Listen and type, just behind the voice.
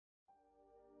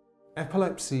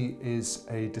Epilepsy is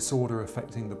a disorder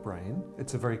affecting the brain.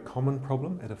 It's a very common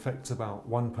problem. It affects about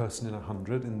 1 person in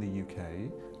 100 in the UK.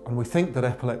 And we think that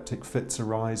epileptic fits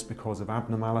arise because of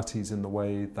abnormalities in the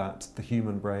way that the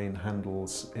human brain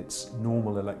handles its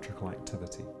normal electrical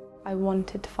activity. I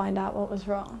wanted to find out what was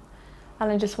wrong,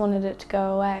 and I just wanted it to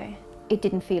go away. It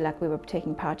didn't feel like we were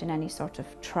taking part in any sort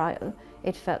of trial.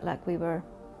 It felt like we were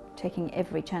taking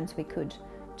every chance we could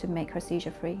to make her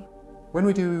seizure free. When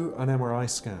we do an MRI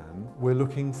scan, we're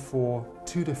looking for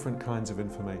 2 different kinds of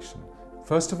information.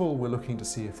 First of all, we're looking to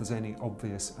see if there's any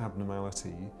obvious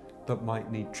abnormality that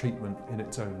might need treatment in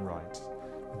its own right.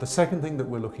 The second thing that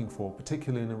we're looking for,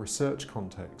 particularly in a research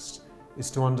context,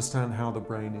 is to understand how the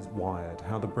brain is wired,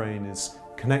 how the brain is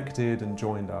connected and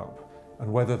joined up,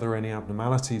 and whether there are any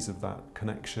abnormalities of that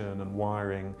connection and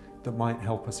wiring that might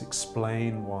help us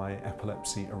explain why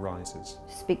epilepsy arises.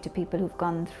 Speak to people who've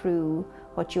gone through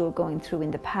what you're going through in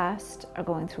the past, are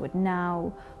going through it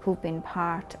now, who've been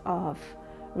part of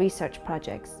research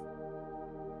projects.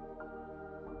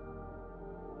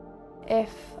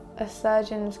 If a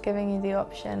surgeon is giving you the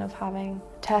option of having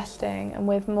testing and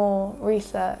with more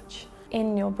research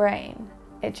in your brain,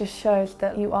 it just shows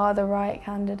that you are the right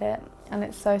candidate, and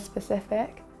it's so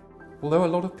specific. Although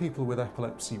a lot of people with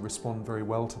epilepsy respond very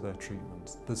well to their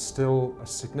treatment, there's still a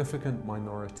significant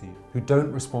minority who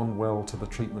don't respond well to the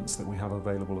treatments that we have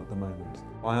available at the moment.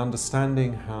 By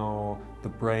understanding how the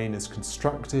brain is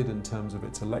constructed in terms of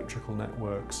its electrical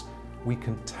networks, we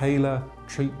can tailor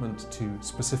treatment to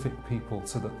specific people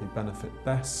so that they benefit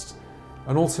best,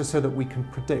 and also so that we can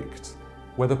predict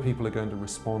whether people are going to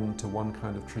respond to one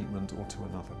kind of treatment or to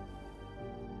another.